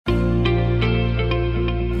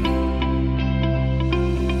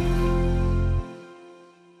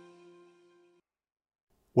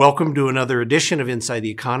Welcome to another edition of Inside the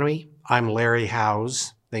Economy. I'm Larry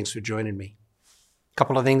Howes. Thanks for joining me. A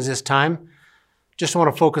couple of things this time. Just want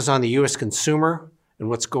to focus on the U.S. consumer and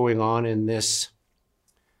what's going on in this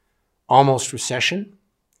almost recession,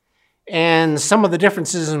 and some of the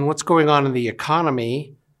differences in what's going on in the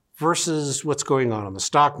economy versus what's going on in the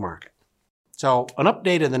stock market. So an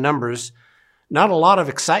update of the numbers. Not a lot of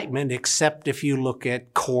excitement, except if you look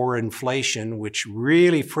at core inflation, which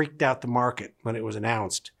really freaked out the market when it was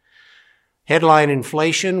announced. Headline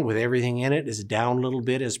inflation, with everything in it, is down a little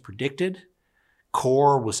bit as predicted.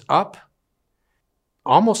 Core was up,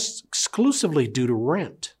 almost exclusively due to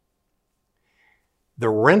rent. The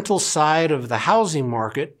rental side of the housing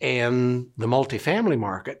market and the multifamily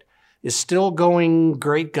market is still going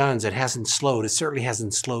great guns. It hasn't slowed. It certainly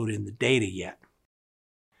hasn't slowed in the data yet.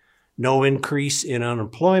 No increase in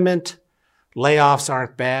unemployment. Layoffs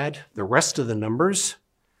aren't bad. The rest of the numbers.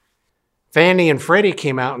 Fannie and Freddie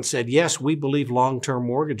came out and said, yes, we believe long-term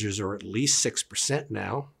mortgages are at least 6%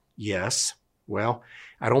 now. Yes. Well,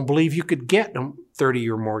 I don't believe you could get a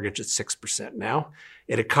 30-year mortgage at 6% now.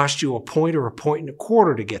 It'd cost you a point or a point and a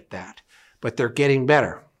quarter to get that. But they're getting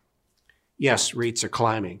better. Yes, rates are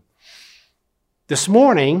climbing. This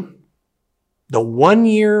morning, the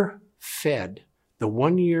one-year Fed, the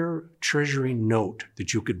one-year Treasury note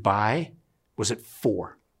that you could buy was at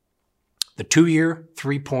 4. The 2-year,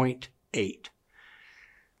 3.8.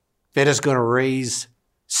 Fed is going to raise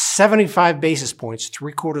 75 basis points,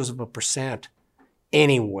 0.75%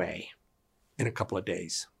 anyway in a couple of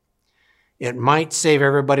days. It might save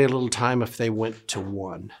everybody a little time if they went to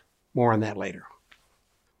 1. More on that later.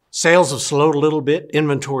 Sales have slowed a little bit.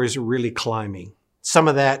 Inventories are really climbing. Some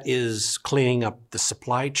of that is cleaning up the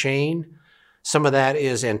supply chain. Some of that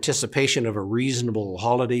is anticipation of a reasonable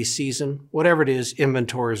holiday season. Whatever it is,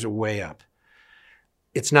 inventories are way up.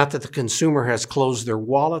 It's not that the consumer has closed their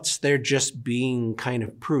wallets. They're just being kind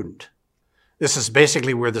of prudent. This is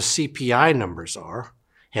basically where the CPI numbers are.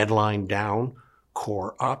 Headline down,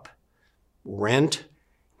 core up, rent.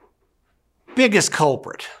 Biggest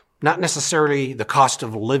culprit, not necessarily the cost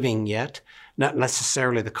of living yet, not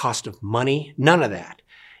necessarily the cost of money, none of that.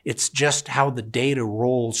 It's just how the data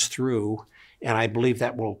rolls through. And I believe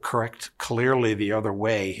that will correct clearly the other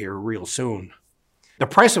way here real soon. The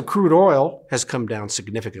price of crude oil has come down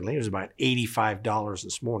significantly. It was about $85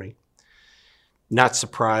 this morning. Not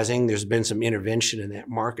surprising. There's been some intervention in that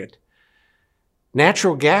market.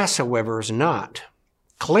 Natural gas, however, is not.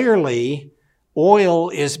 Clearly,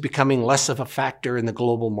 oil is becoming less of a factor in the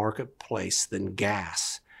global marketplace than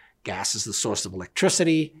gas. Gas is the source of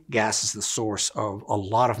electricity. Gas is the source of a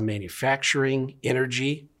lot of manufacturing,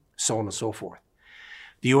 energy, so on and so forth.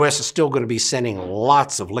 The U.S. is still going to be sending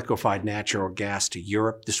lots of liquefied natural gas to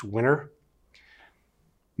Europe this winter.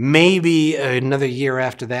 Maybe another year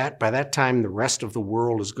after that. By that time, the rest of the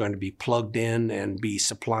world is going to be plugged in and be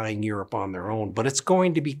supplying Europe on their own. But it's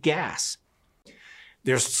going to be gas.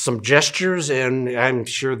 There's some gestures, and I'm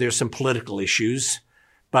sure there's some political issues.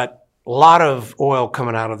 But a lot of oil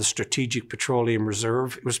coming out of the Strategic Petroleum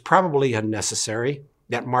Reserve. It was probably unnecessary.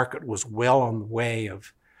 That market was well on the way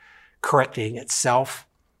of correcting itself,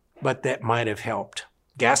 but that might have helped.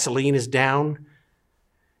 Gasoline is down.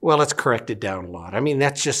 Well, it's corrected down a lot. I mean,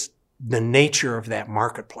 that's just the nature of that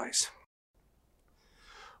marketplace.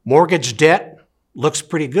 Mortgage debt looks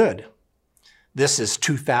pretty good. This is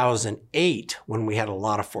 2008 when we had a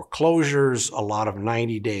lot of foreclosures, a lot of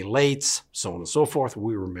 90-day lates, so on and so forth.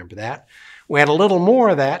 We remember that. We had a little more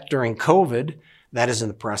of that during COVID. That is in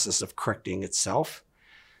the process of correcting itself.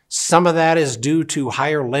 Some of that is due to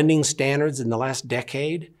higher lending standards in the last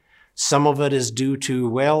decade. Some of it is due to,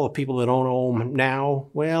 well, the people that own a home now,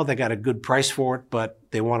 well, they got a good price for it, but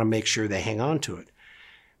they want to make sure they hang on to it.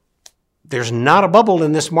 There's not a bubble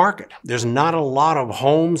in this market. There's not a lot of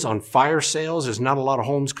homes on fire sales. There's not a lot of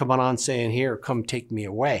homes coming on saying, here, come take me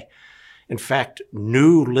away. In fact,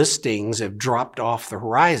 new listings have dropped off the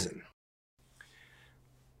horizon.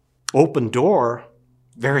 Opendoor,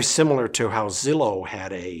 very similar to how Zillow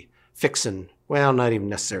had a fix and, well, not even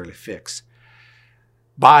necessarily fix,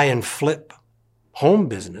 buy and flip home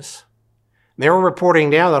business. They were reporting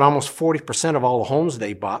now that almost 40% of all the homes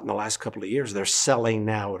they bought in the last couple of years, they're selling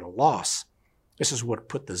now at a loss. This is what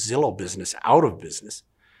put the Zillow business out of business.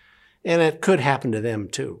 And it could happen to them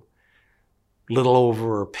too. A little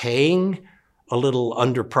overpaying, a little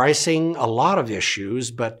underpricing, a lot of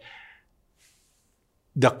issues, but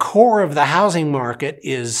the core of the housing market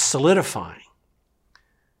is solidifying.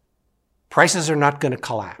 Prices are not going to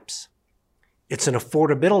collapse. It's an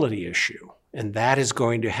affordability issue, and that is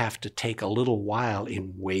going to have to take a little while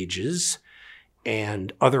in wages,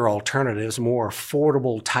 and other alternatives, more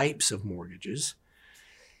affordable types of mortgages.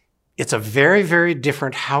 It's a very, very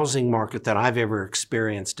different housing market than I've ever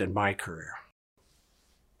experienced in my career.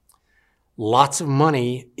 Lots of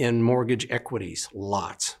money in mortgage equities,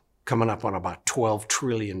 lots, coming up on about $12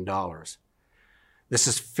 trillion. This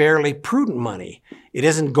is fairly prudent money. It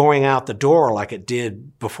isn't going out the door like it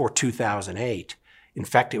did before 2008. In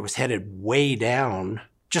fact, it was headed way down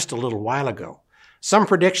just a little while ago. Some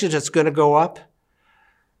predictions it's going to go up.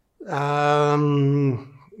 Well,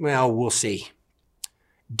 we'll see.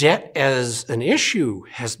 Debt as an issue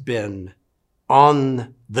has been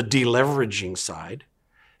on the deleveraging side.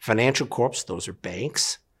 Financial corps, those are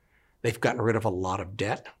banks. They've gotten rid of a lot of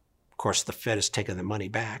debt. Of course, the Fed has taken the money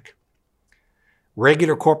back.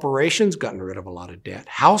 Regular corporations gotten rid of a lot of debt.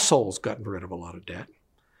 Households gotten rid of a lot of debt.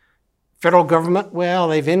 Federal government, well,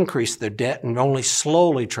 they've increased their debt and only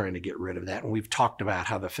slowly trying to get rid of that. And we've talked about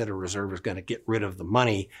how the Federal Reserve is going to get rid of the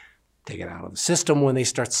money, take it out of the system when they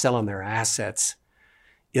start selling their assets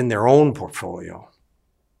in their own portfolio.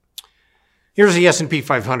 Here's the S&P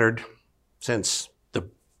 500 since the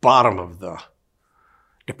bottom of the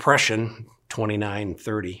Depression,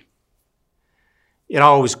 29-30. It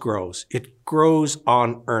always grows. It grows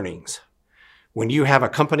on earnings. When you have a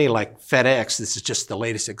company like FedEx, this is just the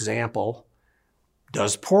latest example,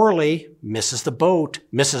 does poorly, misses the boat,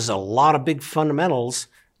 misses a lot of big fundamentals,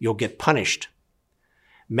 you'll get punished.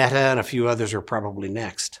 Meta and a few others are probably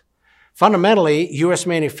next. Fundamentally, U.S.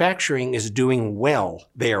 manufacturing is doing well.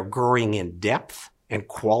 They are growing in depth and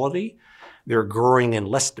quality. They're growing in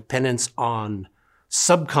less dependence on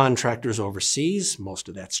subcontractors overseas. Most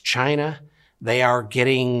of that's China. They are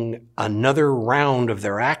getting another round of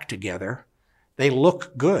their act together. They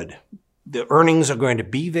look good. The earnings are going to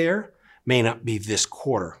be there, may not be this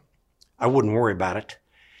quarter. I wouldn't worry about it.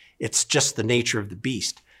 It's just the nature of the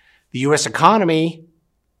beast. The U.S. economy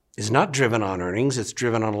is not driven on earnings. It's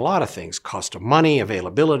driven on a lot of things. Cost of money,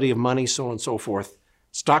 availability of money, so on and so forth.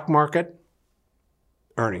 Stock market,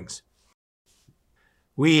 earnings.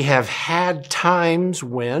 We have had times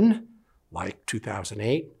when, like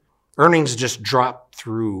 2008, earnings just dropped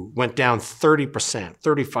through, went down 30%,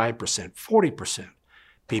 35%, 40%.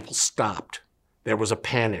 People stopped. There was a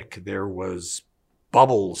panic. There was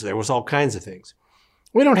bubbles. There was all kinds of things.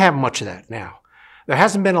 We don't have much of that now. There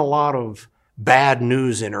hasn't been a lot of bad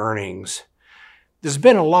news in earnings. There's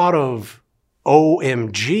been a lot of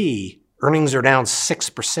OMG, earnings are down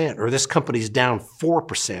 6%, or this company's down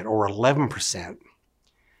 4% or 11%.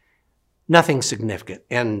 Nothing significant.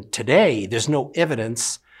 And today, there's no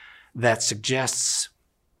evidence that suggests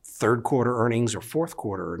third quarter earnings or fourth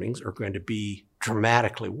quarter earnings are going to be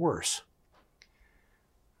dramatically worse.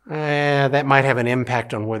 That might have an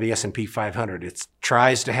impact on where the S&P 500. It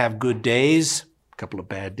tries to have good days, a couple of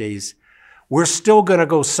bad days. We're still going to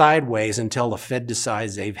go sideways until the Fed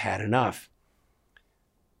decides they've had enough.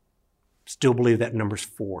 Still believe that number's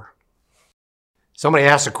 4. Somebody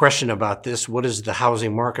asked a question about this. What does the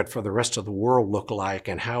housing market for the rest of the world look like,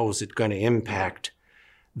 and how is it going to impact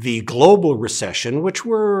the global recession, which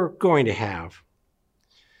we're going to have?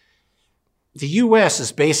 The U.S.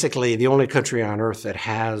 is basically the only country on earth that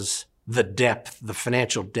has the depth, the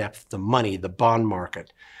financial depth, the money, the bond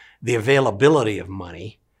market, the availability of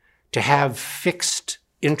money to have fixed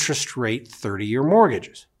interest rate 30-year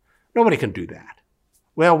mortgages. Nobody can do that.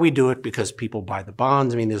 Well, we do it because people buy the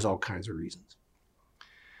bonds. I mean, there's all kinds of reasons.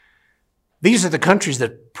 These are the countries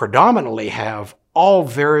that predominantly have all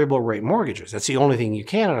variable rate mortgages. That's the only thing you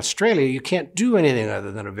can. In Australia, you can't do anything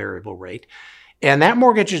other than a variable rate. And that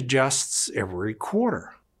mortgage adjusts every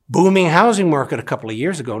quarter. Booming housing market a couple of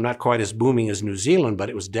years ago, not quite as booming as New Zealand, but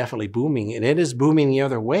it was definitely booming. And it is booming the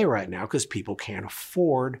other way right now because people can't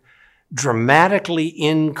afford dramatically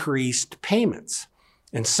increased payments.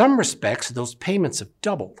 In some respects, those payments have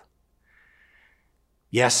doubled.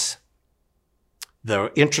 Yes,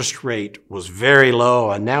 the interest rate was very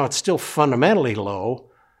low, and now it's still fundamentally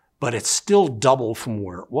low, but it's still double from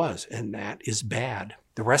where it was, and that is bad.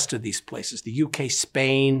 The rest of these places, the UK,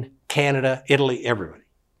 Spain, Canada, Italy, everybody.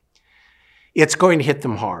 It's going to hit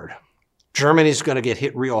them hard. Germany's going to get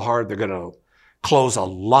hit real hard. They're going to close a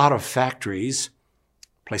lot of factories,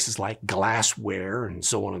 places like glassware and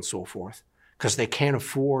so on and so forth, because they can't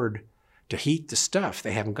afford to heat the stuff.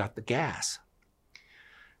 They haven't got the gas.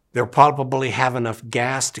 They'll probably have enough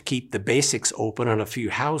gas to keep the basics open and a few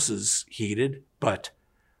houses heated, but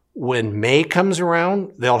when May comes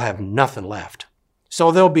around, they'll have nothing left.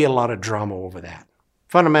 So there'll be a lot of drama over that.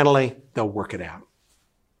 Fundamentally, they'll work it out.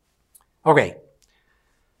 Okay.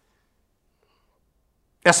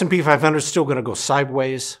 S&P 500 is still going to go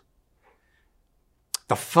sideways.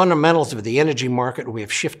 The fundamentals of the energy market, we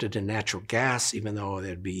have shifted to natural gas, even though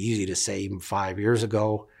it'd be easy to say even 5 years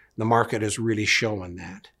ago. The market is really showing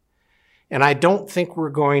that. And I don't think we're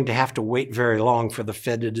going to have to wait very long for the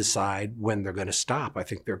Fed to decide when they're going to stop. I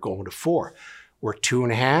think they're going to 4. We're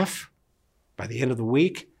 2.5 by the end of the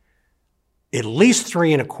week. At least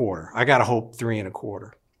 3.25. I got to hope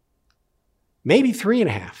 3.25. Maybe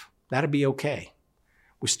 3.5. That'd be okay.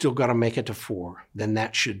 We still got to make it to 4. Then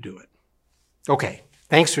that should do it. Okay.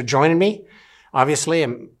 Thanks for joining me. Obviously,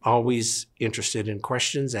 I'm always interested in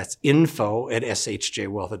questions. That's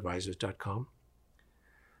info@shjwealthadvisors.com.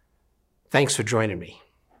 Thanks for joining me.